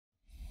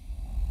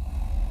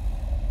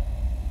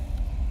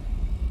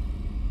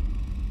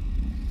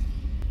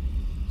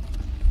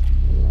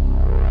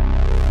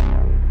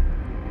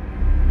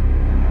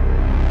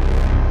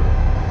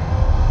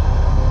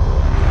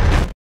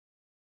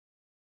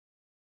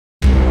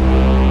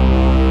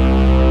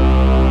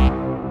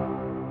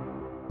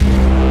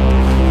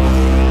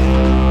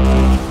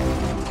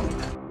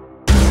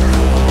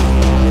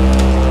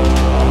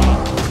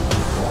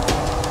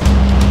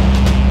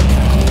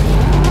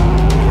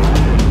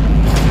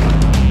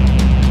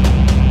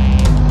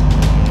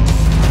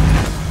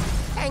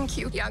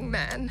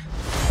again.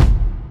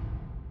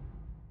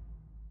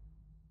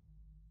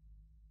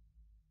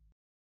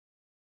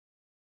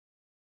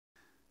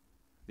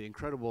 The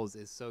Incredibles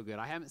is so good.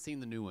 I haven't seen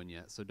the new one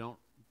yet, so don't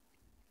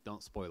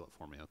spoil it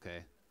for me,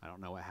 okay? I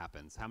don't know what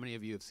happens. How many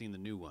of you have seen the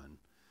new one?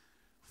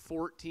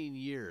 14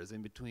 years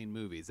in between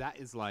movies. That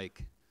is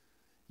like,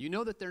 you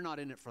know that they're not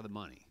in it for the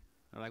money.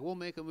 They're like, we'll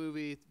make a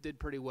movie, did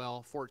pretty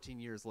well, 14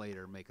 years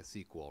later, make a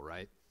sequel,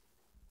 right?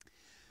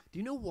 Do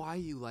you know why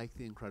you like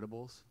The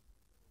Incredibles?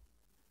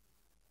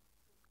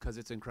 Because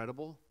it's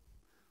incredible?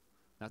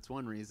 That's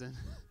one reason.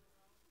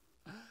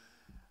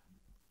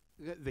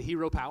 The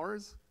hero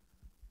powers?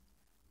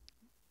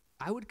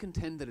 I would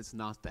contend that it's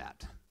not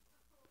that.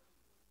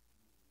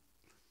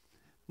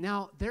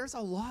 Now, there's a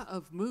lot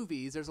of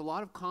movies, there's a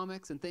lot of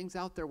comics and things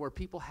out there where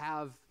people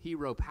have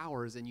hero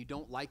powers and you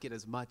don't like it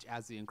as much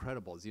as The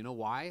Incredibles. You know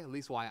why? At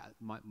least why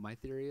my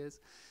theory is.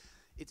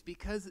 It's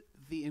because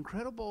The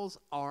Incredibles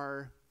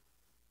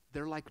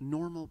they're like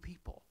normal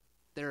people.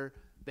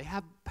 They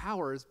have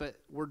powers, but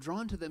we're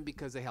drawn to them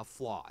because they have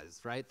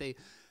flaws, right?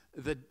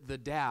 The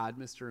dad,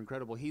 Mr.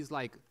 Incredible, he's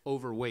like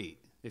overweight,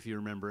 if you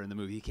remember in the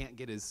movie. He can't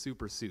get his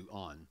super suit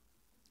on.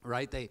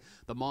 Right? The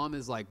mom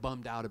is like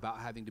bummed out about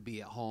having to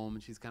be at home,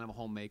 and she's kind of a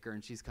homemaker,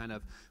 and she's kind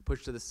of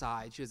pushed to the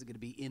side. She doesn't get to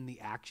be in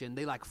the action.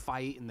 They like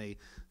fight, and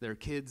their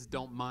kids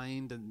don't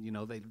mind, and you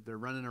know they're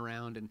running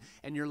around,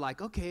 and you're like,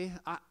 okay,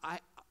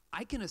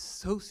 I can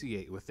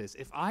associate with this.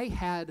 If I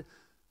had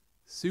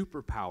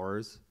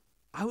superpowers,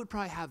 I would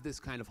probably have this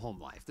kind of home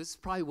life. This is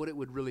probably what it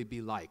would really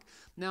be like.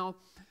 Now,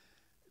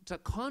 to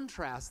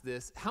contrast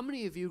this, how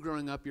many of you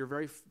growing up, your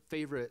very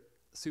favorite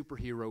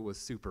superhero was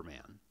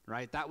Superman,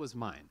 right? That was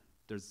mine.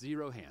 There's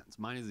 0 hands.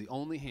 Mine is the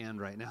only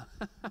hand right now.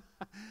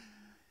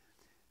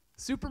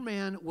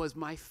 Superman was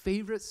my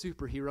favorite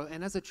superhero,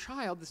 and as a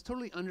child, it's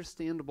totally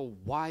understandable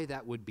why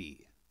that would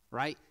be,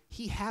 right?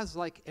 He has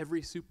like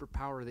every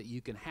superpower that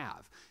you can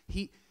have.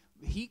 He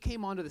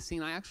came onto the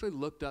scene. I actually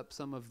looked up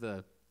some of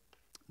the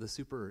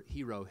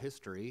superhero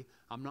history.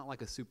 I'm not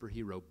like a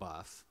superhero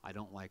buff. I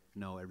don't like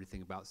know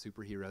everything about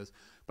superheroes,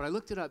 but I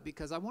looked it up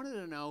because I wanted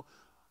to know.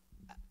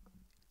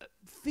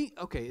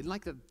 Okay, in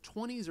like the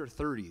 20s or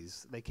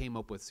 30s, they came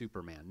up with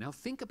Superman. Now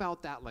think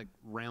about that like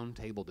round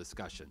table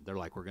discussion. They're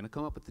like, we're going to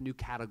come up with a new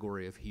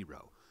category of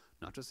hero.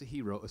 Not just a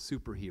hero, a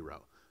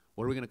superhero.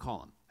 What are we going to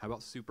call him? How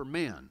about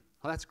Superman?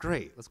 Oh, that's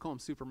great. Let's call him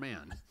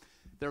Superman.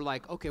 They're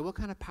like, okay, what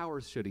kind of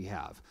powers should he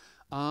have?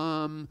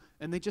 And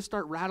they just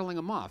start rattling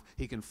them off.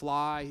 He can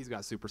fly. He's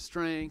got super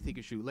strength. He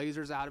can shoot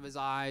lasers out of his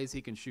eyes.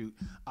 He can shoot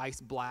ice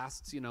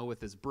blasts,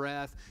 with his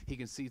breath. He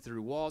can see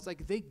through walls.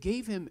 Like, they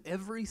gave him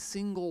every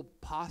single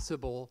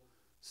possible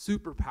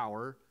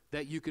superpower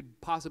that you could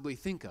possibly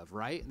think of,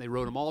 right? And they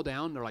wrote them all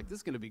down. They're like, this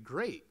is going to be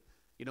great.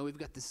 We've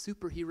got this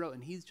superhero,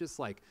 and he's just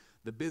like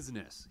the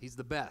business. He's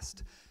the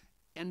best.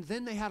 And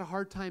then they had a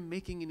hard time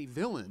making any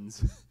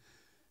villains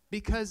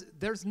because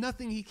there's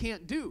nothing he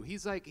can't do.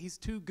 He's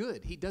too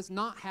good. He does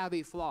not have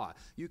a flaw.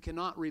 You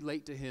cannot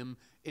relate to him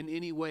in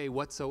any way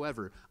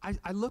whatsoever.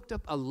 I looked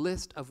up a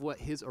list of what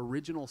his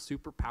original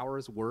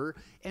superpowers were,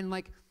 and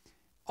like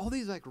all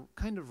these like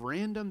kind of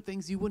random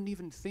things you wouldn't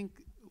even think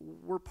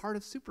were part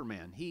of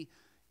Superman.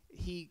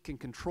 He can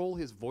control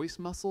his voice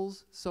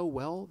muscles so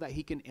well that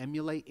he can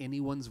emulate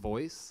anyone's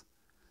voice.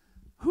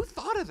 Who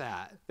thought of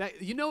that?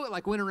 It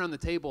like went around the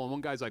table and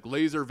one guy's like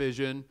laser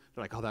vision.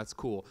 They're like, oh, that's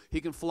cool. He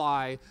can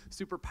fly,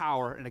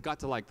 superpower. And it got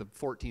to like the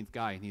 14th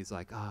guy and he's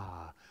like,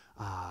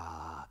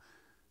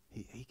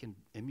 he can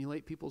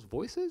emulate people's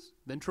voices?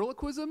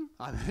 Ventriloquism?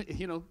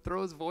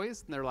 Throw his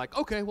voice. And they're like,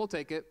 okay, we'll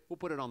take it. We'll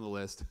put it on the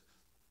list.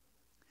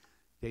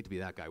 You hate to be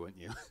that guy,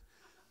 wouldn't you?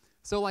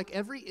 So like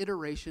every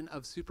iteration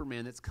of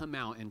Superman that's come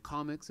out in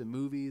comics and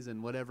movies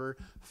and whatever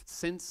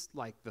since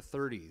like the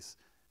 30s,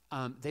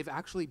 they've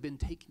actually been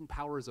taking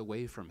powers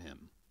away from him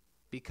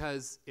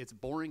because it's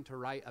boring to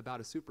write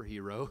about a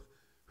superhero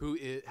who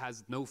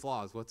has no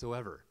flaws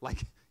whatsoever.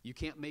 Like, you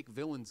can't make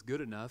villains good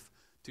enough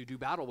to do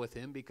battle with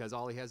him because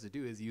all he has to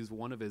do is use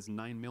one of his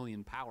 9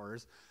 million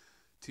powers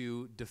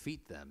to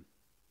defeat them.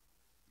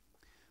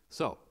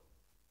 So,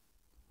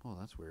 oh,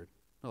 that's weird.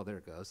 Oh, there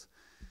it goes.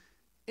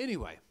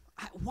 Anyway,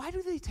 why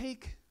do they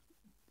take,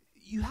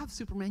 you have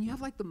Superman, you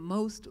have like the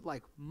most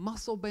like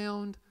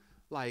muscle-bound,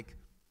 like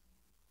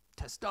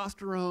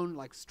testosterone,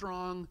 like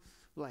strong,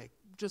 like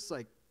just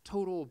like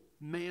total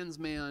man's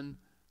man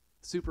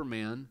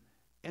Superman.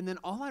 And then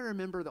all I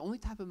remember, the only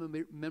type of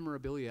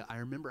memorabilia I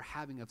remember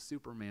having of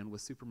Superman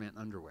was Superman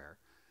underwear.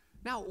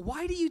 Now,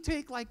 why do you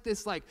take like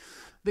this, like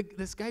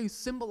this guy who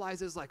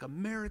symbolizes like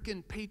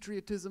American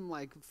patriotism,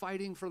 like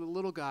fighting for the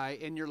little guy,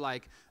 and you're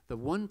like, the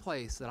one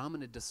place that I'm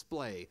going to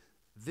display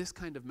this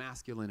kind of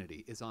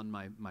masculinity is on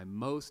my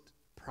most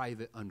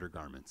private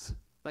undergarments.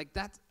 Like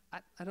that's,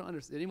 I don't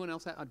understand. Anyone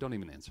else? Don't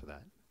even answer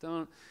that.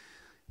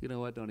 You know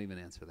what? Don't even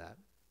answer that.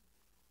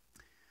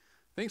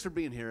 Thanks for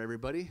being here,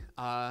 everybody.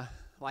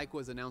 Like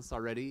was announced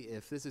already,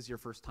 if this is your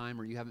first time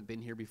or you haven't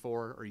been here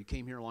before or you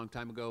came here a long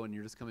time ago and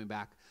you're just coming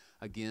back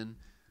again,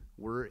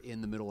 we're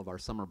in the middle of our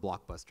summer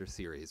Blockbuster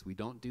series. We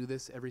don't do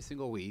this every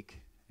single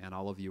week, and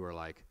all of you are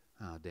like,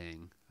 Oh,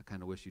 dang. I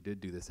kind of wish you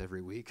did do this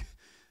every week.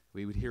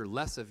 We would hear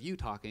less of you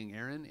talking,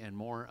 Aaron, and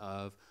more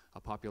of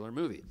a popular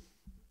movie.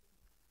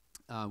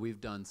 We've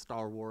done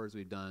Star Wars.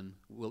 We've done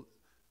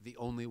the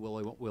only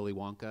Willy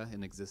Wonka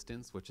in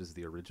existence, which is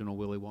the original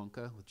Willy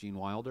Wonka with Gene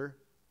Wilder.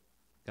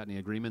 Got any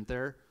agreement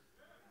there?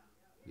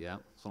 Yeah,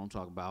 that's what I'm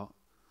talking about.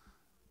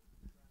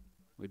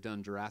 We've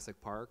done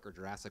Jurassic Park or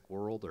Jurassic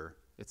World, or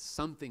it's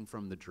something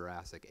from the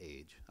Jurassic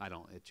age.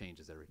 It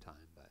changes every time,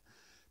 but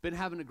been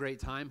having a great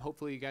time.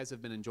 Hopefully you guys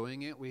have been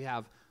enjoying it. We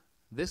have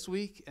this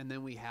week, and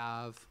then we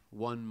have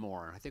one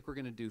more. I think we're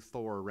going to do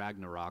Thor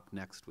Ragnarok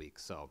next week,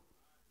 so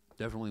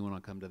definitely want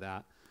to come to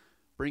that.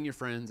 Bring your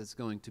friends. It's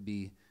going to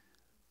be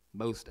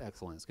most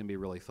excellent. It's going to be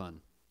really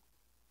fun.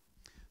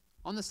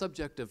 On the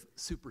subject of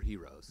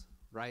superheroes,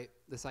 right?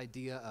 This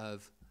idea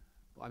of,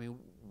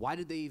 why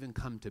did they even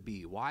come to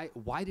be? Why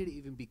did it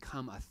even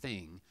become a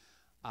thing?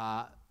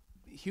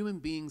 Human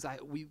beings,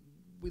 we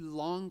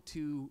long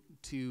to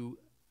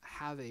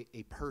have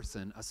a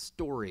person, a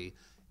story.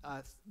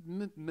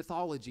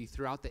 Mythology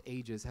throughout the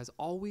ages has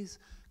always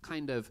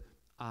kind of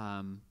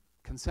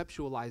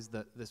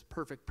conceptualized this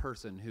perfect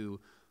person who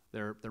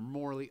they're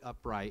morally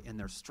upright and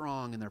they're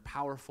strong and they're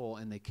powerful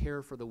and they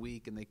care for the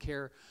weak and they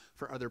care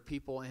for other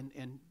people,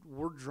 and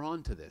we're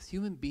drawn to this.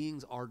 Human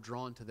beings are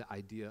drawn to the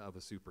idea of a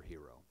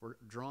superhero. We're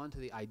drawn to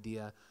the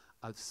idea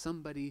of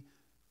somebody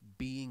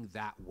being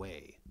that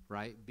way,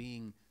 right?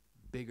 Being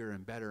bigger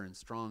and better and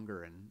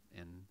stronger and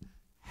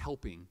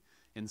helping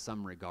in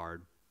some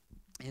regard.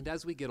 And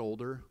as we get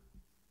older,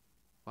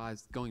 well, I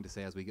was going to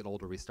say as we get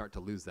older, we start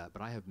to lose that,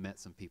 but I have met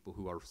some people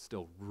who are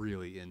still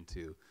really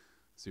into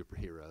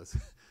superheroes.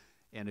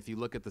 And if you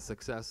look at the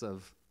success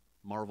of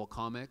Marvel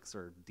Comics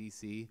or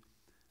DC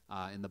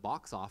in the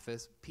box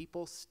office,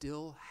 people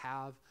still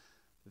have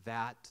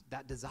that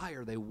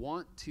desire. They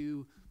want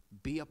to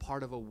be a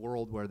part of a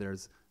world where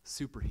there's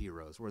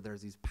superheroes, where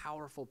there's these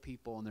powerful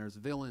people and there's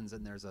villains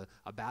and there's a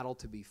battle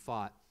to be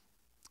fought.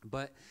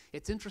 But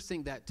it's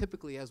interesting that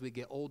typically as we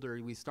get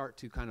older, we start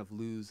to kind of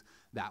lose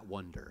that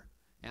wonder.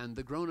 And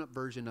the grown-up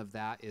version of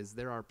that is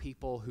there are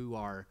people who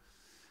are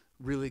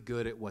really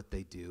good at what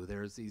they do.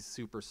 There's these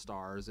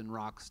superstars and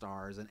rock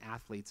stars and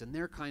athletes, and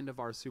they're kind of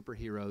our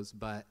superheroes,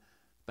 but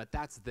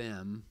that's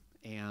them,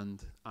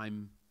 and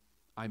I'm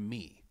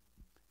me.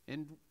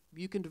 And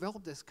you can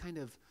develop this kind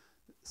of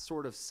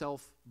sort of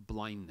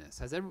self-blindness.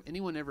 Has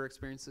anyone ever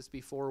experienced this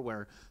before,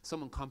 where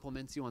someone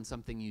compliments you on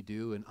something you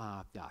do, and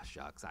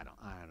shucks, I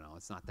don't know,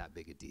 it's not that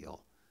big a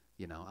deal.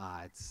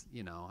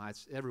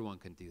 Everyone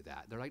can do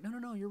that. They're like,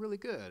 no, you're really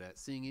good at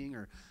singing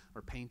or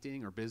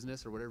painting or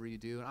business or whatever you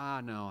do.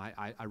 I'm not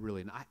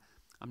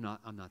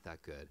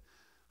that good.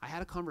 I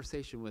had a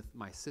conversation with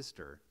my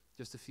sister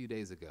just a few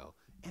days ago,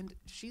 and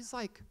she's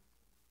like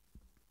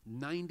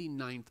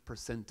 99th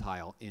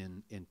percentile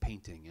in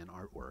painting and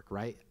artwork,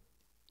 right?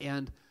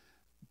 And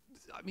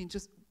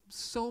just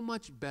so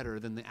much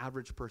better than the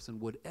average person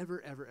would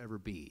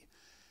ever be.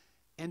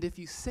 And if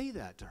you say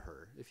that to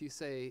her, if you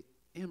say,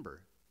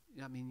 Amber,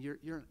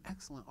 you're an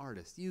excellent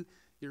artist.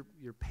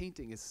 Your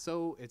painting is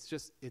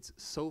it's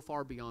so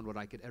far beyond what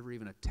I could ever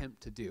even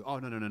attempt to do. Oh,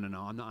 no,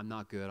 I'm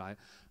not good.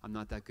 I'm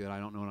not that good. I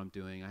don't know what I'm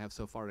doing. I have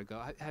so far to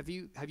go. Have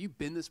you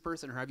been this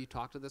person, or have you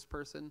talked to this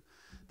person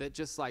that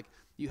just like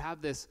you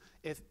have this,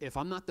 if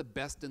I'm not the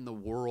best in the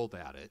world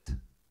at it,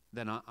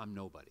 then I'm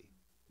nobody.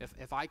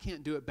 If I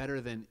can't do it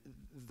better than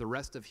the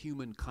rest of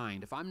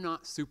humankind, if I'm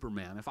not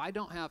Superman, if I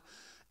don't have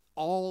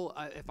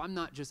if I'm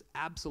not just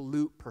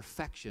absolute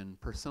perfection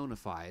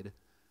personified,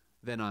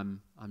 then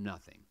I'm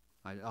nothing.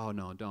 Oh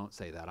no, don't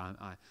say that.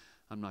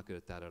 I'm not good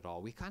at that at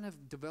all. We kind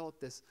of develop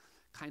this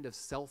kind of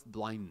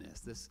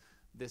self-blindness,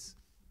 this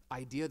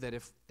idea that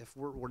if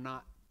we're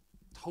not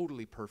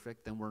totally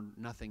perfect, then we're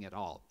nothing at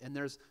all. And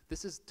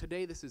this is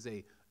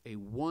a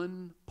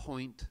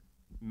 1-point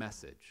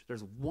message.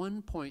 There's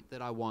 1 point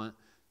that I want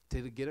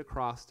to get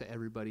across to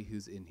everybody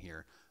who's in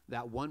here.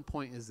 That 1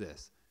 point is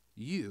this: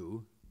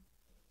 you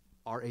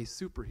are a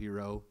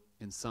superhero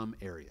in some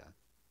area.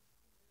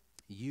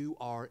 You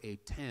are a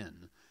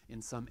 10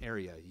 in some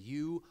area.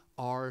 You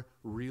are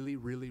really,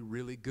 really,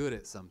 really good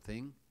at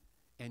something,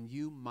 and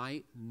you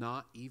might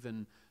not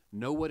even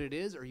know what it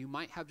is, or you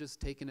might have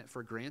just taken it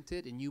for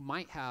granted, and you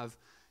might have,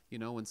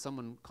 when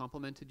someone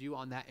complimented you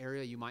on that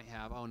area, you might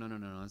have, oh, no,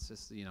 it's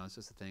just, it's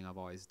just a thing I've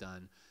always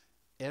done.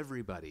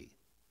 Everybody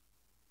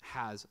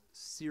has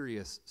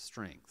serious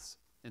strengths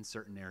in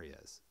certain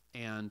areas,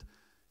 and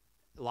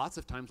lots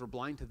of times we're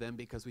blind to them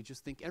because we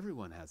just think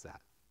everyone has that.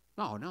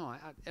 No,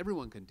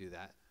 everyone can do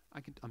that.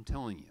 I'm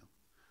telling you,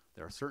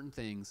 there are certain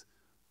things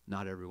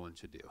not everyone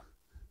should do.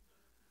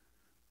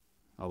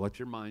 I'll let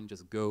your mind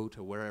just go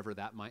to wherever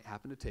that might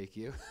happen to take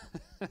you.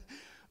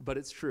 But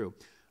it's true.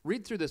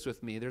 Read through this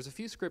with me. There's a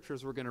few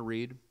scriptures we're going to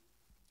read,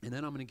 and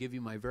then I'm going to give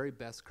you my very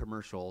best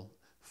commercial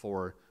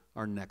for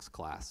our next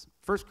class.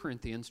 1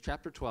 Corinthians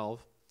chapter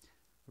 12,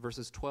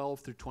 verses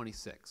 12 through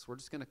 26. We're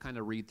just going to kind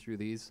of read through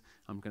these.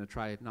 I'm going to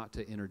try not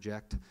to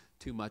interject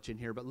too much in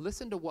here, but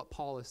listen to what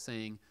Paul is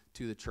saying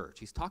to the church.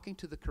 He's talking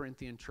to the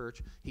Corinthian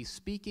church. He's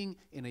speaking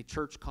in a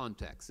church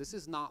context. This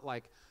is not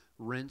like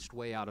wrenched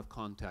way out of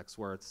context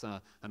where it's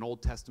an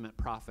Old Testament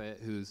prophet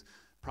who's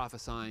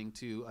prophesying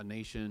to a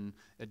nation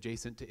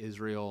adjacent to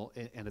Israel,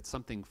 and it's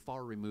something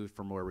far removed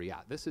from where we're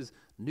at. This is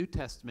New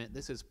Testament.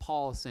 This is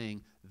Paul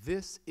saying,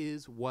 this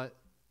is what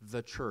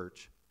the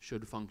church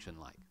should function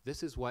like.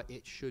 This is what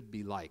it should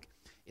be like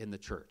in the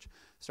church.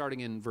 Starting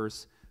in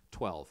verse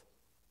 12.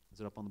 Is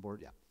it up on the board?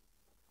 Yeah.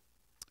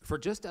 For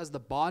just as the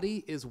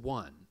body is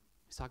one,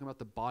 he's talking about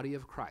the body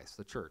of Christ,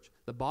 the church.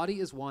 The body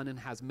is one and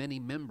has many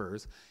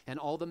members, and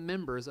all the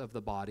members of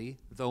the body,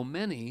 though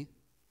many,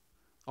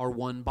 are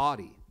one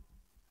body.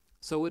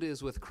 So it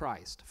is with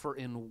Christ. For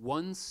in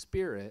one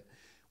Spirit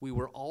we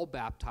were all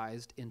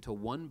baptized into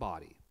one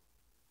body,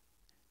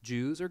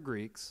 Jews or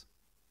Greeks,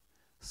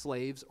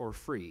 slaves or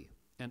free,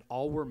 and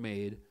all were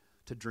made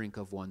to drink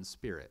of one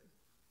Spirit.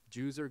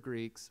 Jews or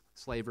Greeks,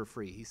 slave or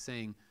free. He's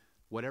saying,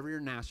 whatever your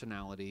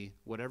nationality,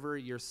 whatever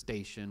your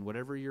station,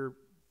 whatever your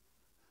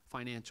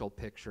financial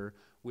picture,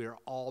 we are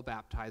all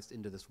baptized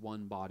into this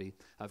one body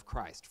of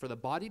Christ. For the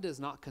body does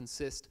not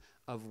consist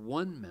of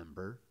one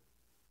member,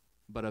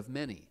 but of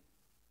many.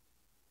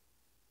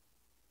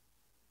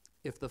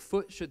 If the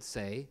foot should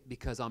say,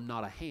 because I'm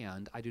not a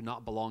hand, I do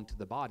not belong to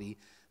the body,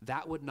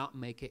 that would not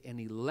make it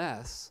any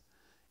less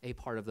a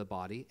part of the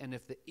body. And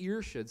if the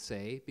ear should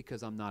say,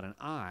 because I'm not an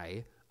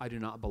eye, I do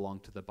not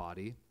belong to the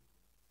body,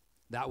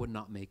 that would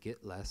not make it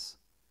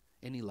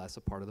any less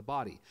a part of the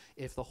body.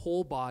 If the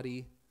whole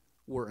body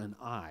were an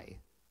eye,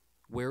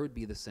 where would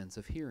be the sense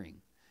of hearing?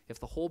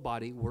 If the whole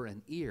body were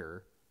an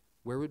ear,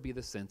 where would be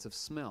the sense of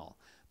smell?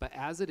 But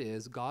as it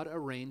is, God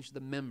arranged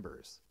the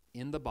members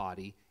in the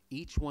body,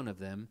 each one of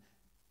them,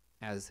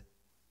 as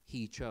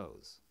he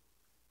chose.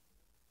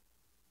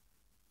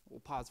 We'll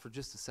pause for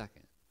just a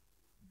second.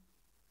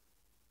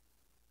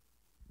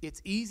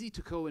 It's easy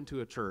to go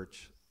into a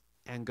church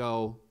and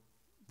go,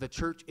 the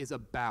church is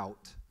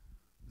about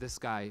this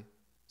guy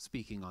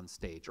speaking on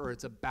stage, or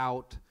it's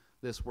about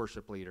this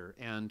worship leader.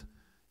 And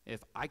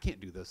if I can't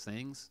do those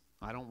things,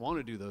 I don't want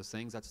to do those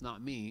things, that's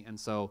not me. And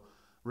so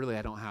really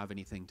I don't have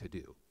anything to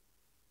do.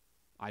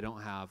 I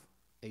don't have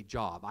a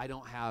job. I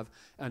don't have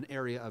an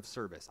area of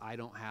service. I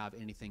don't have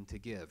anything to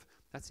give.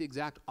 That's the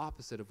exact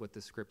opposite of what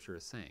this scripture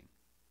is saying.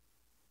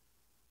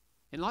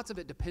 And lots of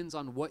it depends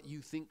on what you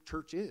think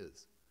church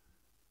is.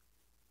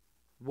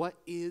 What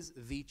is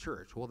the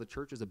church? Well, the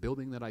church is a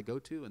building that I go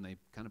to, and they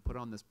kind of put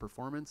on this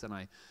performance, and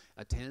I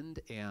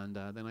attend, and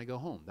then I go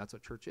home. That's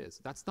what church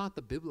is. That's not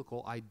the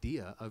biblical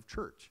idea of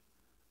church.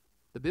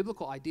 The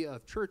biblical idea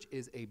of church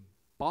is a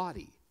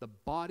body, the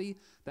body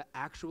that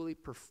actually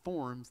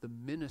performs the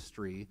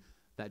ministry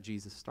that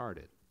Jesus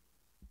started.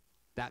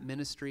 That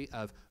ministry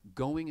of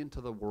going into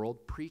the world,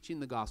 preaching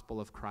the gospel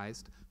of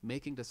Christ,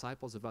 making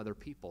disciples of other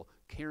people,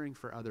 caring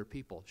for other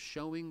people,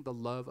 showing the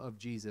love of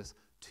Jesus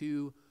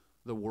to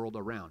the world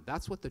around.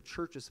 That's what the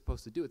church is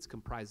supposed to do. It's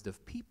comprised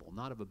of people,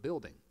 not of a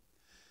building.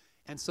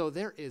 And so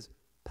there is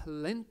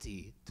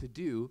plenty to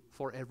do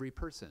for every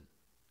person.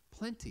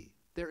 Plenty.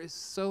 There is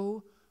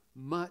so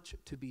much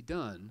to be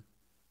done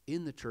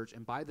in the church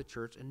and by the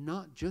church, and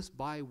not just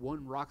by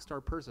one rock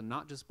star person,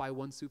 not just by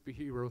one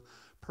superhero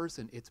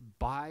person. It's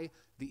by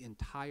the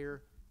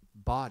entire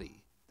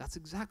body. That's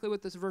exactly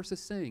what this verse is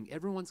saying.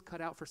 Everyone's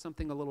cut out for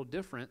something a little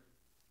different,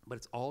 but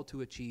it's all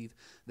to achieve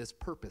this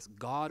purpose.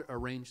 God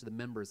arranged the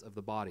members of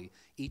the body,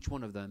 each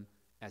one of them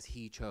as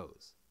he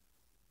chose.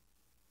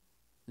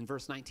 In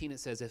verse 19 it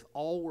says, if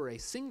all were a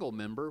single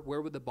member,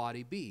 where would the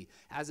body be?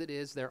 As it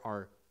is, there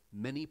are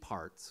many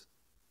parts,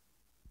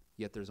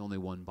 yet there's only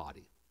one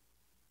body.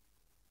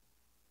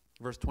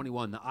 Verse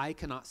 21, the eye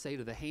cannot say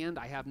to the hand,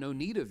 I have no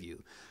need of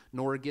you,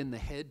 nor again the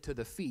head to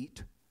the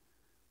feet,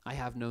 I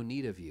have no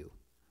need of you.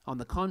 On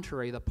the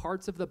contrary, the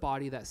parts of the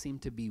body that seem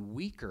to be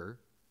weaker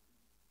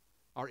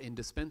are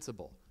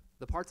indispensable.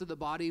 The parts of the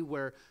body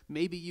where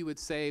maybe you would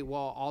say,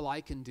 well, all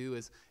I can do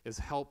is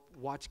help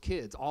watch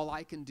kids. All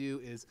I can do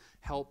is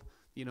help,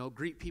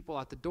 greet people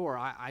at the door.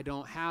 I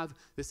don't have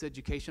this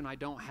education. I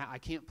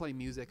can't play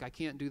music. I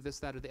can't do this,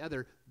 that, or the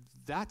other.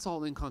 That's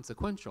all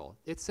inconsequential.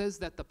 It says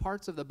that the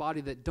parts of the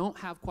body that don't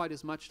have quite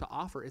as much to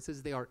offer, it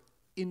says they are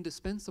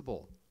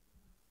indispensable.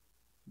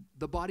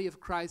 The body of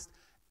Christ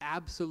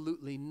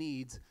absolutely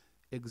needs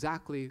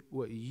exactly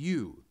what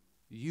you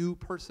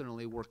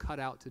personally were cut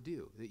out to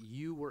do, that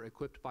you were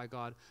equipped by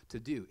God to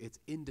do. It's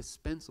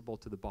indispensable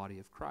to the body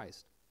of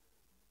Christ.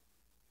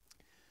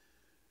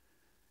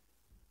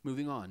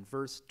 Moving on,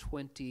 verse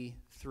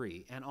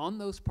 23. And on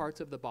those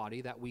parts of the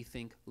body that we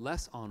think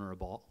less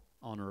honorable,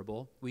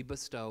 we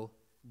bestow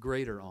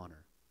greater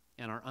honor.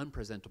 And our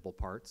unpresentable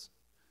parts,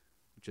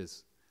 which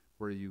is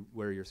where you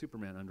wear your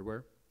Superman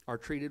underwear, are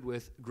treated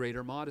with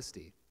greater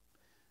modesty,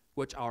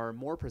 which our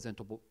more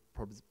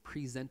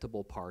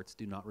presentable parts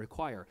do not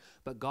require.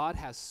 But God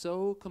has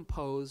so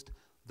composed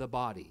the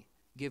body,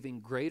 giving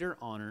greater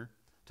honor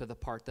to the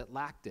part that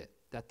lacked it,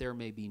 that there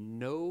may be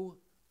no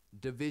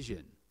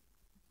division.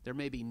 There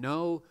may be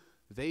no,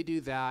 they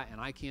do that and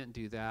I can't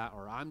do that,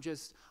 or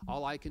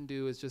all I can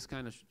do is just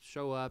kind of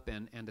show up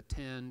and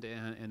attend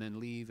and then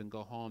leave and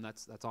go home.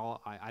 That's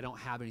all. I don't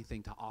have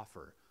anything to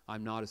offer.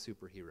 I'm not a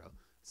superhero.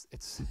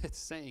 It's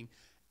saying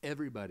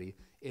everybody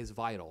is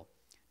vital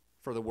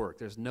for the work.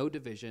 There's no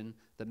division.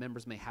 The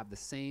members may have the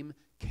same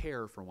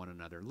care for one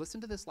another. Listen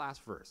to this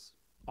last verse.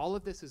 All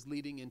of this is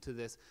leading into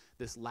this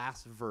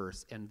last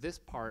verse, and this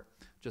part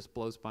just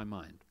blows my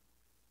mind.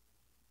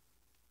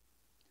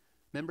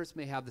 Members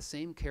may have the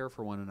same care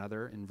for one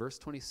another. In verse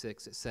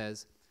 26, it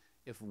says,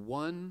 if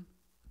one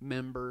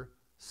member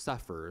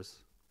suffers,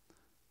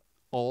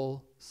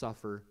 all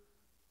suffer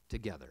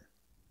together.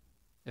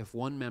 If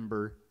one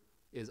member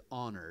is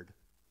honored,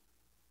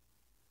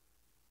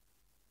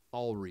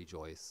 all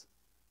rejoice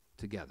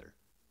together.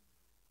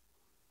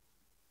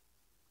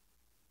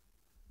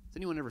 Has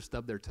anyone ever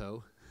stubbed their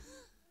toe?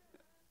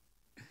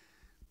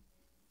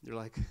 You're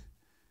like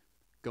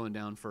going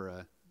down for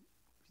a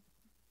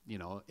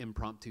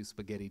impromptu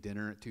spaghetti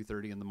dinner at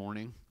 2:30 in the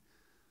morning.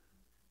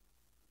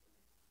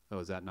 Oh,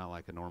 is that not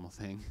like a normal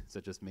thing? Is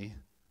it just me?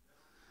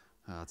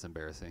 Oh, that's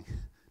embarrassing.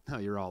 No,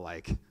 you're all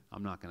like,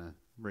 I'm not going to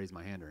raise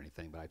my hand or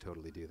anything, but I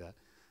totally do that.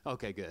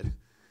 Okay, good.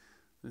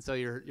 And so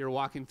you're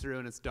walking through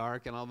and it's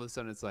dark, and all of a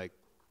sudden it's like,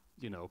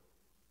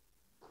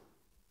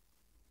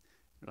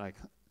 like,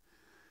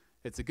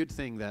 it's a good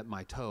thing that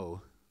my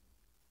toe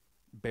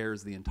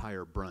bears the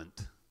entire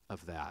brunt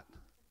of that.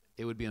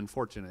 It would be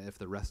unfortunate if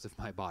the rest of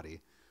my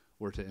body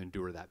were to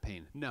endure that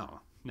pain.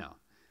 No.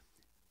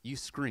 You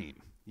scream.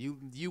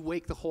 You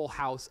wake the whole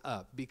house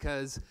up,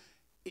 because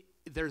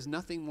there's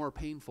nothing more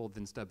painful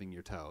than stubbing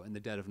your toe in the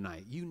dead of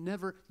night.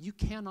 You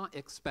cannot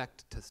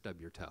expect to stub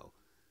your toe.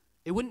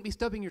 It wouldn't be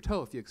stubbing your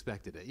toe if you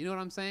expected it. You know what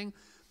I'm saying?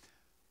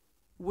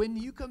 When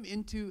you come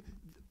into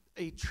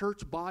a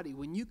church body,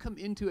 when you come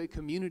into a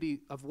community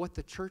of what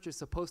the church is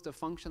supposed to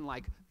function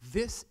like,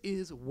 this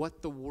is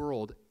what the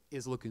world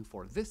is looking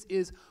for. This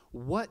is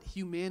what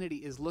humanity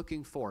is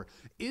looking for.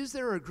 Is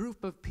there a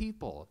group of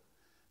people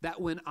that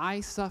when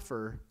I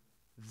suffer,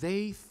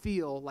 they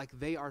feel like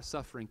they are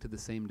suffering to the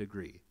same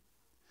degree?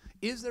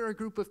 Is there a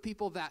group of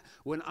people that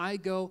when I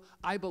go,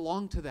 I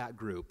belong to that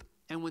group,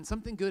 and when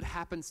something good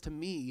happens to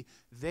me,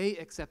 they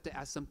accept it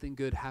as something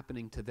good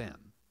happening to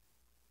them?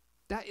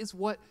 That is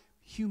what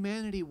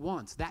humanity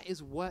wants. That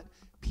is what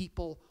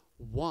people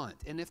want.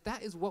 And if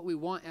that is what we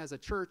want as a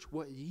church,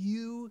 what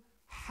you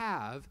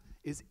have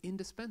is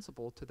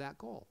indispensable to that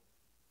goal.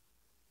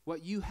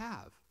 What you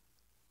have.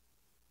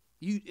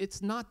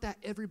 It's not that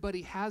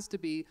everybody has to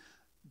be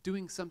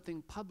doing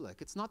something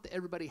public. It's not that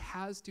everybody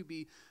has to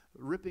be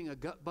ripping a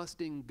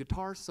gut-busting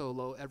guitar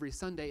solo every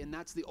Sunday, and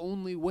that's the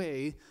only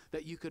way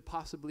that you could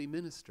possibly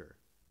minister.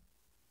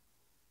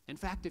 In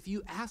fact, if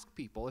you ask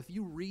people, if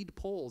you read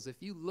polls,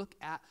 if you look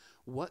at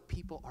what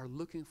people are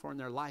looking for in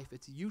their life,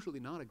 it's usually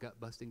not a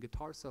gut-busting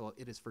guitar solo.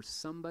 It is for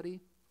somebody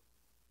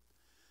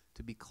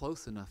to be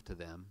close enough to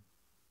them,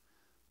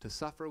 to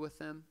suffer with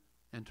them,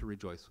 and to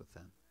rejoice with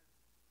them.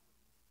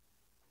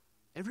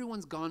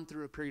 Everyone's gone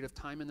through a period of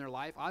time in their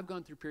life. I've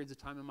gone through periods of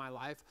time in my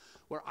life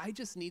where I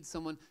just need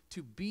someone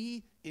to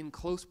be in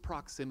close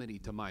proximity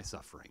to my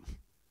suffering.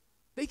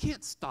 They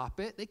can't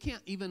stop it. They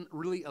can't even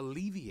really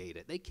alleviate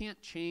it. They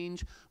can't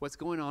change what's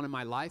going on in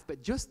my life,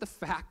 but just the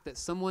fact that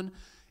someone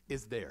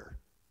is there,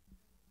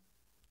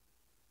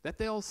 that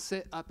they'll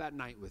sit up at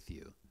night with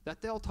you,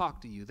 that they'll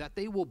talk to you, that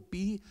they will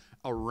be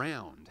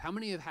around. How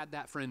many have had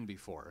that friend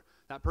before?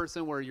 That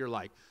person where you're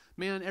like,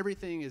 man,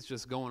 everything is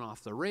just going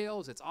off the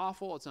rails. It's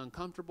awful. It's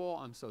uncomfortable.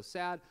 I'm so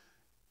sad.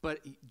 But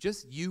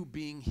just you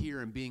being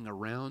here and being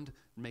around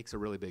makes a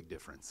really big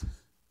difference.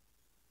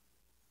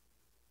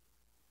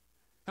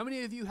 How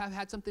many of you have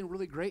had something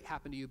really great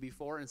happen to you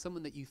before, and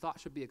someone that you thought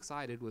should be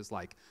excited was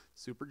like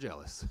super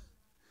jealous,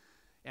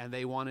 and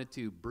they wanted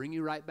to bring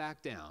you right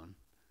back down?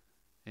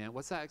 And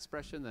what's that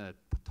expression, the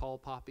tall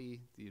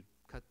poppy, you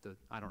cut the,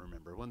 I don't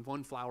remember, when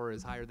one flower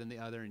is higher than the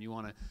other and you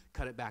want to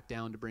cut it back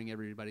down to bring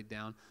everybody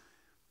down?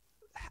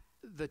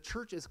 The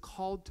church is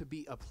called to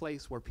be a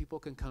place where people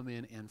can come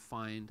in and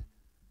find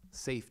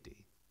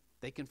safety.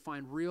 They can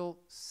find real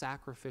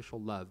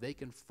sacrificial love. They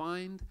can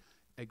find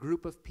a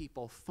group of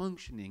people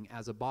functioning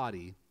as a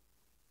body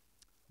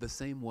the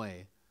same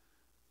way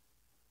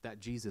that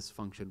Jesus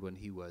functioned when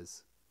he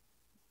was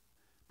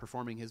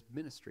performing his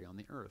ministry on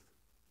the earth.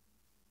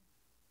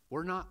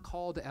 We're not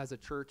called as a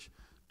church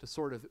to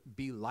sort of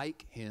be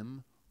like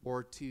him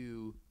or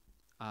to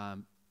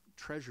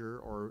treasure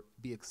or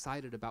be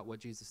excited about what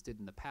Jesus did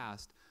in the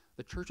past.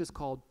 The church is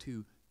called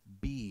to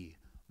be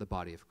the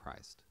body of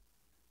Christ.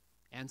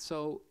 And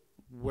so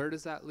where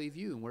does that leave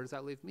you and where does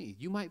that leave me?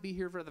 You might be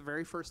here for the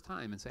very first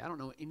time and say, I don't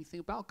know anything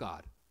about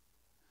God.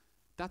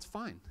 That's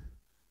fine.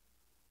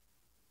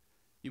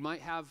 You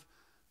might have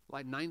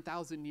like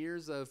 9,000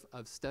 years of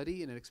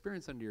study and an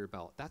experience under your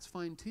belt. That's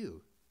fine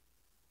too.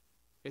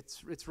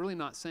 It's really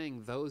not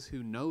saying those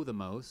who know the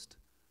most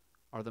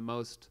are the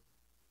most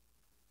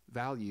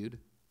valued.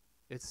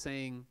 It's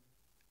saying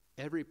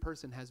every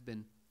person has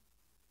been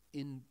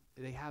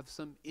They have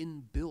some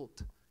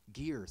inbuilt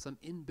gear, some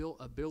inbuilt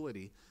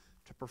ability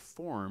to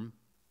perform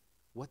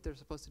what they're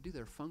supposed to do,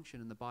 their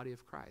function in the body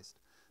of Christ.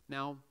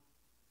 Now,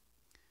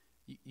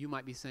 you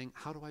might be saying,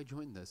 how do I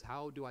join this?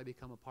 How do I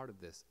become a part of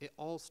this? It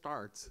all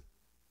starts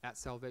at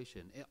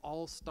salvation. It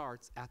all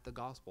starts at the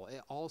gospel.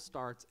 It all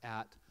starts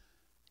at,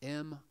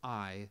 am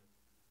I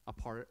a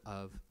part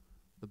of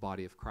the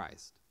body of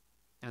Christ?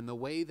 And the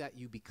way that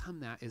you become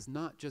that is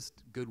not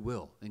just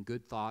goodwill and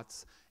good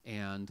thoughts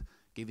and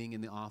giving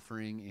in the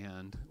offering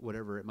and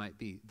whatever it might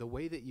be. The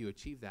way that you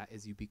achieve that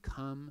is you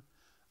become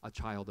a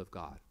child of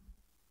God.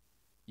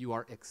 You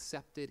are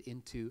accepted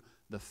into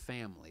the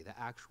family, the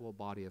actual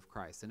body of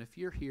Christ. And if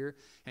you're here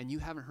and you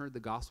haven't heard the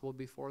gospel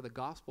before, the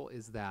gospel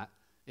is that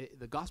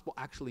the gospel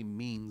actually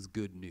means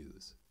good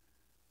news.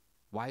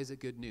 Why is it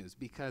good news?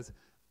 Because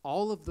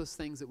all of those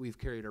things that we've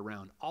carried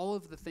around, all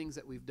of the things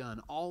that we've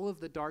done, all of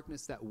the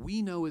darkness that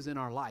we know is in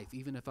our life,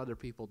 even if other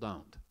people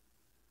don't,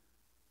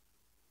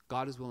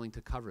 God is willing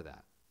to cover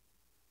that.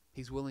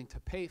 He's willing to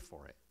pay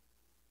for it.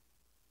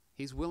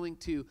 He's willing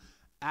to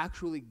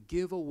actually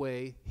give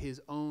away his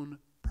own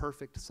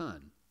perfect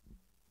son.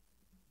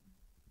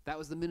 That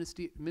was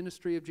the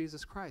ministry of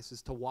Jesus Christ,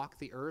 is to walk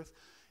the earth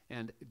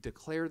and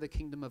declare the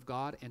kingdom of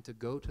God and to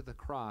go to the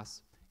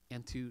cross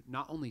and to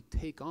not only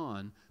take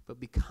on, but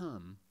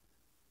become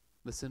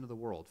the sin of the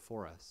world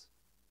for us.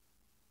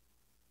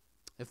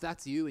 If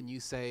that's you and you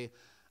say,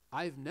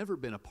 I've never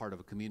been a part of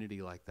a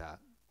community like that.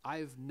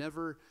 I've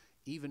never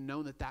even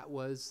known that that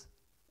was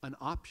an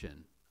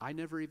option. I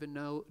never even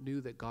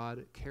knew that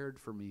God cared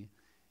for me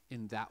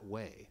in that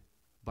way,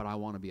 but I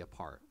want to be a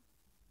part.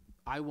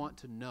 I want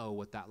to know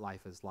what that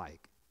life is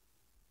like.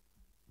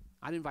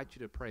 I'd invite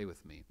you to pray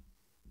with me.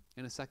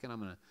 In a second, I'm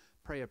going to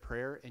pray a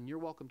prayer, and you're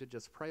welcome to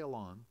just pray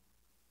along.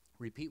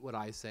 Repeat what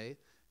I say.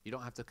 You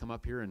don't have to come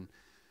up here and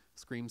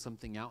scream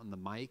something out in the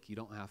mic. You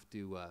don't have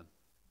to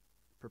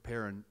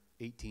prepare an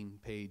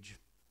 18-page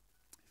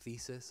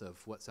thesis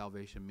of what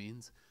salvation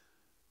means.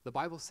 The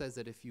Bible says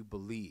that if you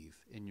believe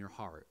in your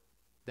heart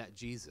that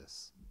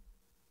Jesus,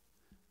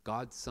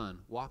 God's Son,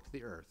 walked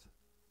the earth,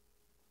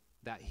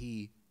 that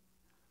he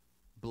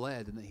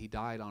bled and that he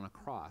died on a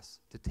cross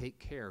to take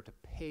care, to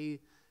pay,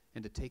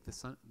 and to take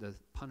the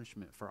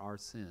punishment for our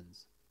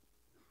sins.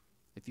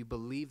 If you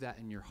believe that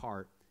in your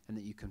heart and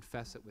that you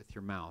confess it with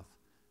your mouth,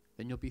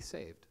 then you'll be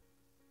saved.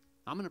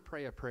 I'm going to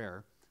pray a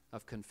prayer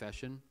of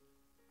confession.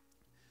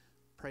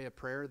 Pray a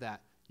prayer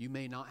that you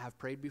may not have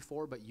prayed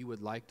before, but you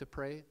would like to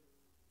pray.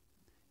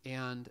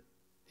 And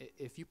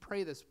if you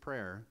pray this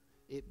prayer,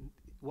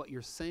 what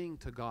you're saying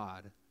to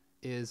God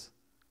is,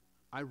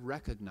 I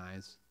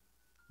recognize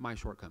my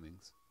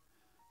shortcomings,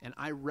 and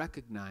I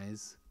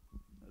recognize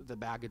the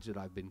baggage that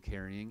I've been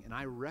carrying, and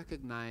I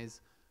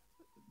recognize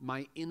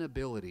my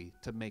inability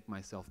to make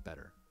myself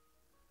better.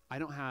 I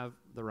don't have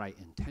the right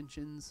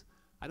intentions.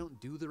 I don't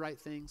do the right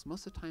things.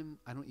 Most of the time,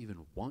 I don't even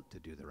want to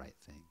do the right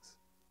things.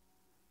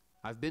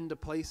 I've been to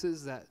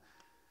places that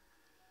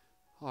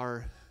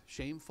are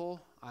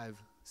shameful.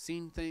 I've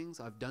seen things.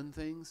 I've done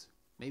things.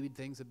 Maybe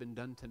things have been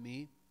done to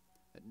me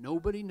that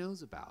nobody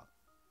knows about.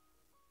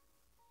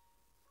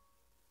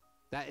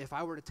 That if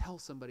I were to tell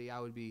somebody, I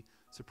would be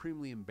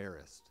supremely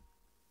embarrassed.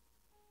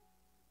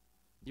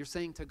 You're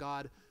saying to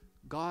God,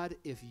 God,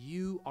 if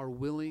you are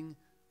willing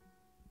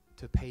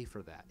to pay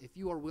for that, if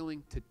you are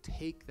willing to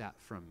take that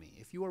from me,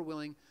 if you are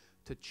willing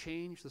to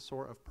change the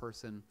sort of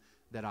person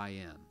that I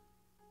am,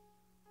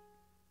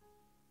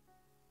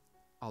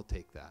 I'll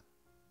take that.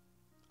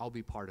 I'll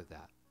be part of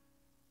that.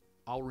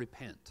 I'll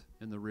repent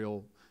in the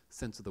real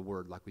sense of the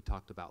word, like we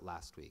talked about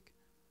last week.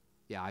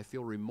 Yeah, I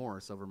feel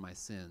remorse over my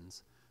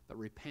sins, but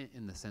repent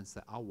in the sense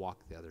that I'll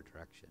walk the other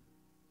direction.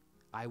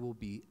 I will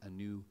be a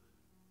new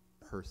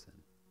person.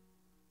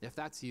 If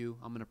that's you,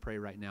 I'm going to pray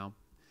right now.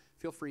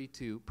 Feel free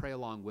to pray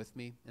along with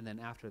me, and then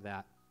after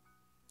that,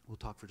 we'll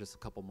talk for just a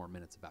couple more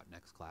minutes about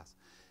next class.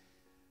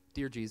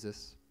 Dear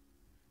Jesus,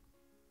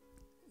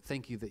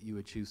 thank you that you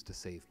would choose to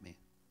save me.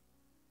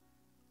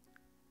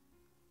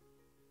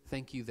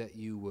 Thank you that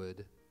you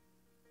would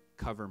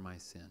cover my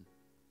sin.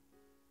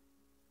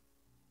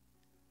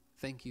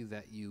 Thank you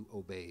that you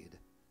obeyed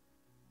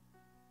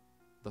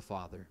the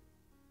Father,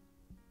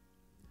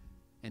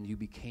 and you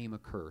became a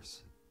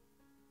curse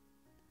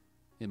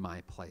in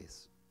my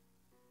place.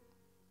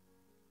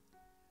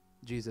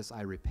 Jesus,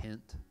 I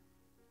repent.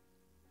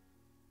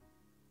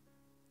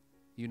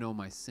 You know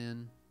my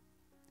sin.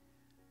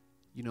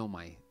 You know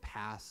my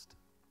past.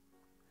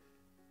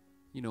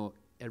 You know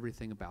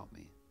everything about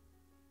me.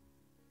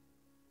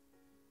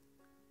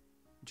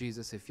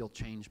 Jesus, if you'll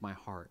change my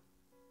heart,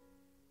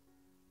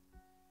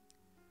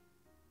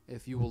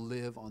 if you will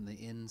live on the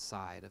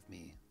inside of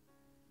me,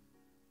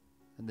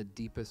 in the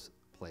deepest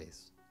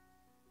place,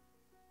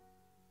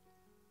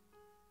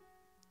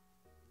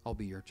 I'll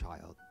be your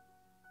child.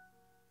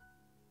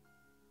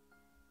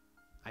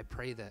 I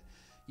pray that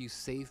you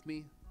save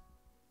me,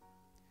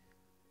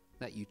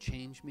 that you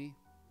change me,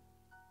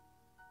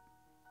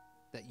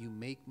 that you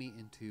make me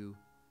into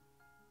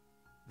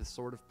the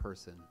sort of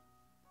person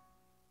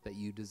that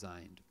you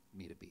designed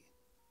me to be.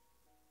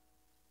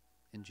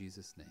 in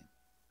Jesus' name.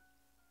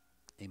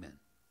 Amen.